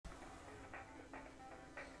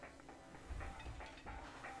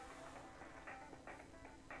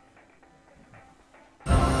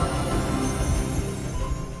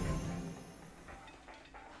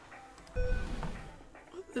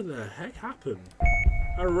What the heck happened?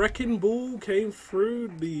 A wrecking ball came through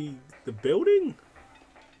the building?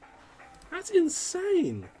 That's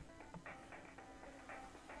insane.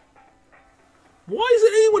 Why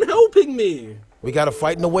isn't anyone helping me? We got a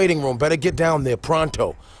fight in the waiting room. Better get down there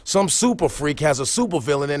pronto. Some super freak has a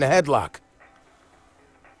supervillain in a headlock.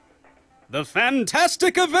 The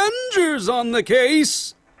Fantastic Avengers on the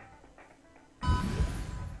case!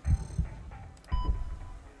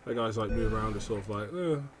 That guy's like moving around, just sort of like,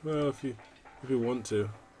 well, if you want to.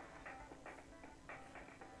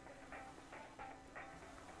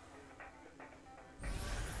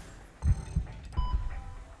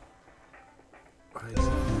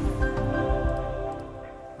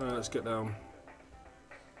 Let's get down.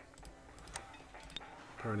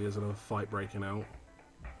 Apparently there's another fight breaking out.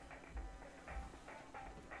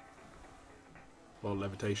 Well,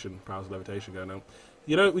 levitation, powers of levitation going on.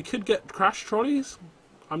 You know, we could get crash trolleys.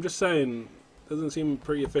 I'm just saying, doesn't seem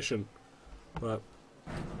pretty efficient, but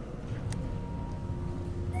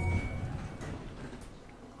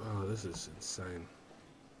oh, this is insane.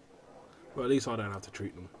 Well, at least I don't have to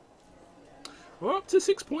treat them. We're up to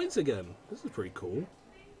 6 points again. This is pretty cool.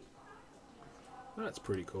 That's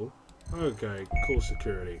pretty cool. Okay, cool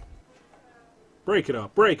security. Break it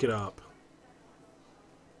up, break it up.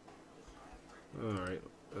 Alright,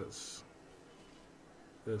 this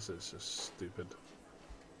is just stupid.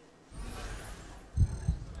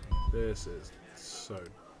 This is so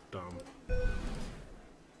dumb.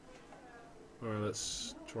 Alright,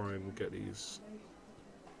 let's try and get these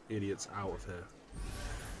idiots out of here.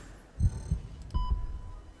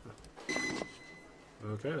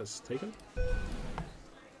 Okay, that's taken.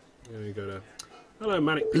 There you go there. Hello,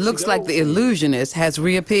 Manic Pixie Looks Girl. like the illusionist has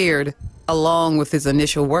reappeared, along with his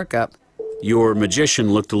initial workup. Your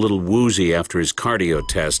magician looked a little woozy after his cardio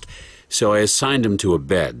test, so I assigned him to a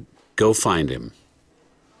bed. Go find him.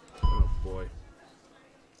 Oh, boy.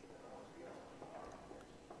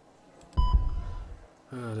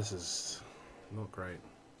 This is not great.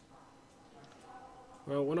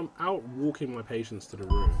 Well, when I'm out walking my patients to the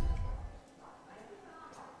room...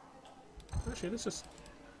 Actually, let's just...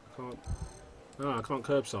 I can't... No, I can't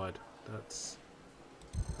curbside. That's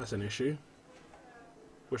an issue.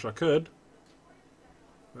 Wish I could.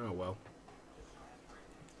 Oh well.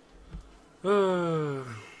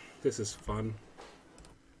 This is fun.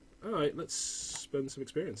 Alright, let's spend some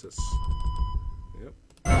experiences. Yep.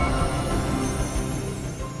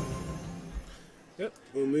 Yep,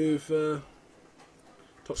 we'll move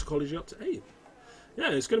toxicology up to 8.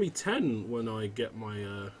 Yeah, it's going to be 10 when I get my,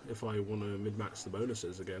 if I want to mid-max the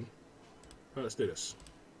bonuses again. Alright, let's do this.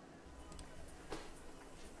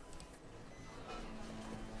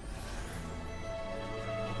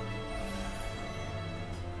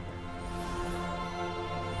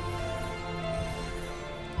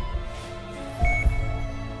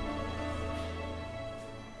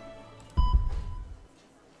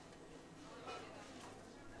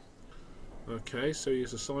 Okay, so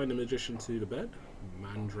he's assigned a magician to the bed.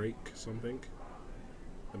 Mandrake something.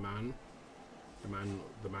 The man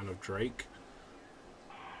of Drake.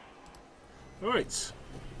 Alright.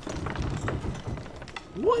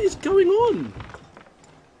 What is going on?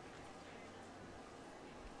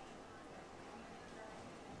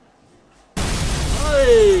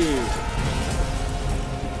 Hey!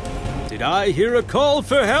 Did I hear a call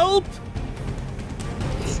for help?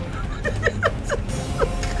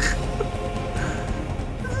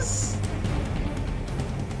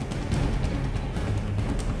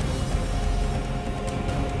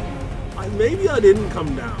 Maybe I didn't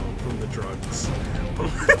come down from the drugs.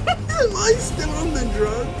 Am I still on the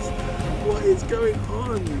drugs? What is going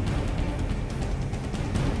on?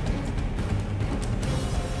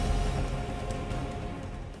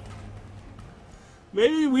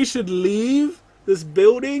 Maybe we should leave this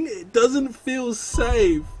building? It doesn't feel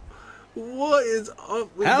safe. What is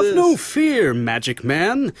up with this? Have no fear, Magic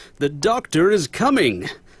Man. The doctor is coming.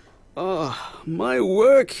 My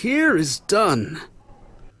work here is done.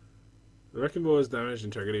 The wrecking ball has damaged the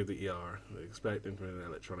integrity of the ER. They expect implementing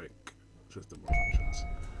electronic system functions.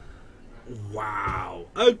 Wow.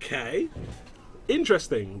 Okay.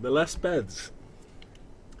 Interesting. The less beds.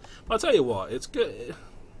 But I'll tell you what, it's good.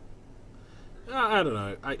 I don't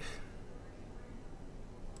know.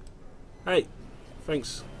 Hey,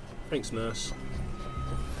 thanks, nurse.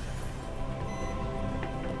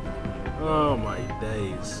 Oh my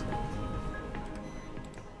days.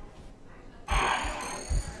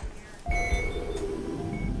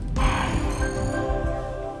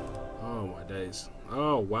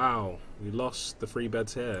 Oh wow, we lost the 3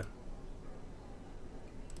 beds here.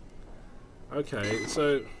 Okay,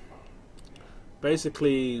 so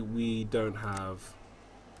Basically, we don't have...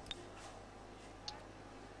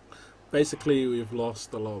 Basically, we've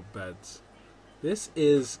lost a lot of beds. This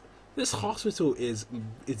hospital is...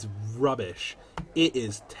 It's rubbish. It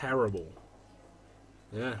is terrible.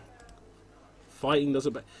 Yeah. Fighting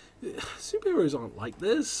doesn't... Superheroes aren't like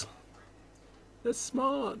this. They're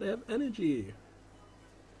smart. They have energy.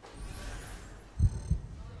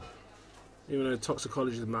 Even though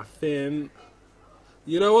toxicology is my thing.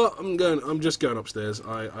 You know what? I'm just going upstairs.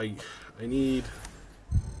 I need...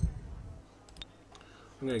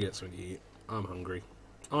 I'm gonna get something to eat. I'm hungry.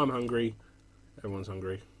 I'm hungry. Everyone's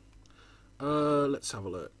hungry. Let's have a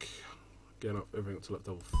look. Getting up everything up to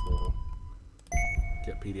level 4.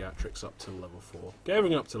 Get pediatrics up to level 4. Get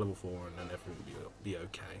everything up to level 4 and then everything will be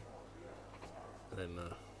okay. And then,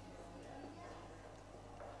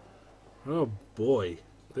 oh boy.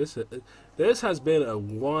 This has been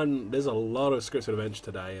there's a lot of scripted adventure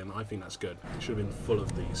today, and I think that's good. It should have been full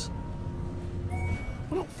of these.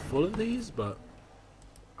 Well, not full of these, but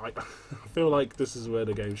I feel like this is where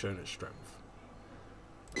the game's shown its strength.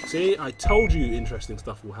 See, I told you interesting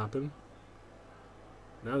stuff will happen.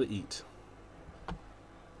 Now to eat.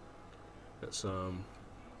 Let's that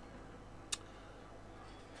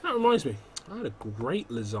reminds me, I had a great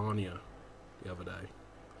lasagna the other day.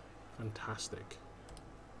 Fantastic.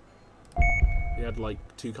 It had like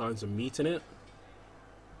 2 kinds of meat in it.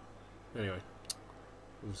 Anyway,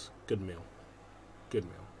 it was a good meal. Good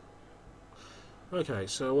meal. Okay,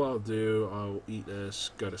 so what I'll do, I'll eat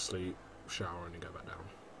this, go to sleep, shower, and then go back down.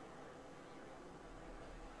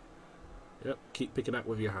 Yep, keep picking up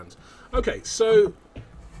with your hands. Okay, so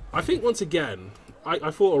I think once again,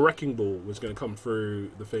 I thought a wrecking ball was going to come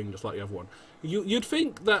through the thing just like the other one. You'd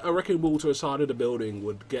think that a wrecking ball to a side of the building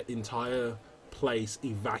would get the entire place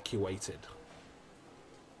evacuated.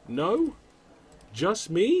 No? Just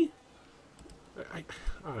me? I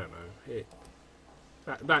don't know.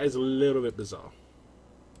 That is a little bit bizarre.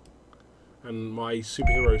 And my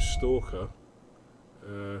superhero stalker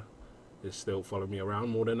is still following me around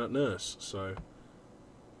more than that nurse. So,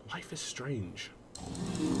 life is strange.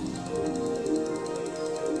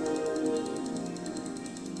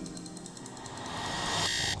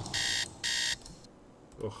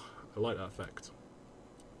 Oh, I like that effect.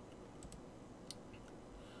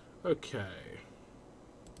 Okay.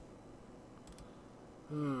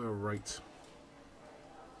 Right.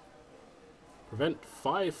 Prevent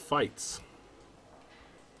 5 fights.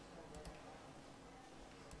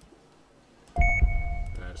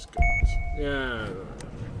 That's good. Yeah.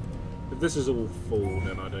 If this is all full,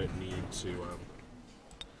 then I don't need to.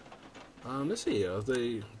 Let's see. Are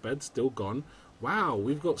the beds still gone? Wow,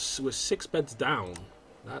 we're 6 beds down.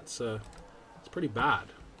 That's pretty bad.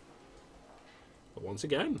 But once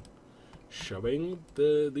again, showing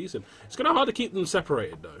these in. It's kind of hard to keep them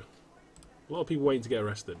separated, though. A lot of people waiting to get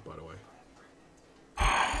arrested, by the way.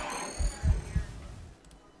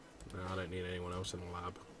 No, I don't need anyone else in the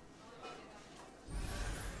lab.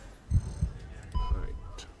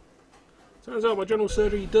 Right. Turns out my general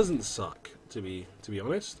surgery doesn't suck, to be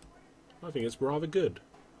honest. I think it's rather good.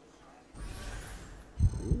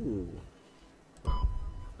 Ooh. Wow.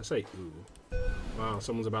 I say ooh. Wow,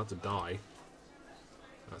 someone's about to die.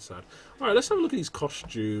 That's sad. Alright, let's have a look at these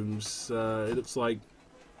costumes. It looks like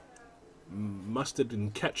Mustard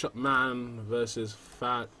and Ketchup Man versus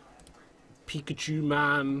Fat Pikachu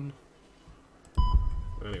Man.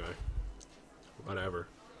 Anyway. Whatever.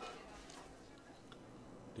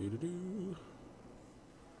 Doo-doo-doo.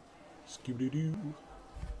 Scooby-doo-doo.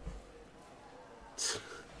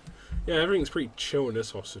 Yeah, everything's pretty chill in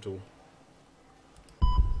this hospital.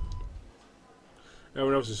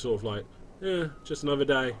 Everyone else is sort of like, yeah, just another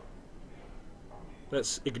day.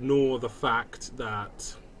 Let's ignore the fact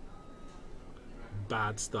that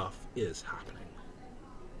bad stuff is happening.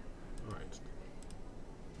 Alright.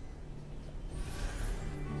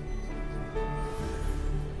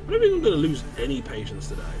 I don't think I'm going to lose any patients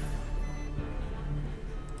today.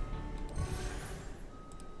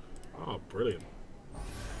 Oh, brilliant.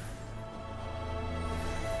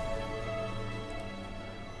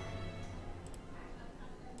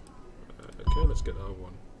 Okay, let's get that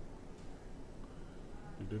one.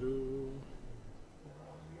 Doo-doo-doo.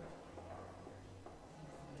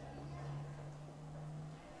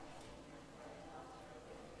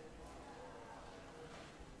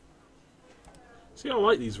 See, I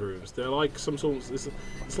like these rooms. They're like some sort of,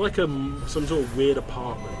 it's like some sort of weird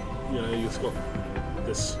apartment. You know, it's got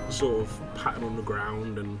this sort of pattern on the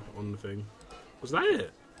ground and on the thing. Was that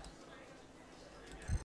it?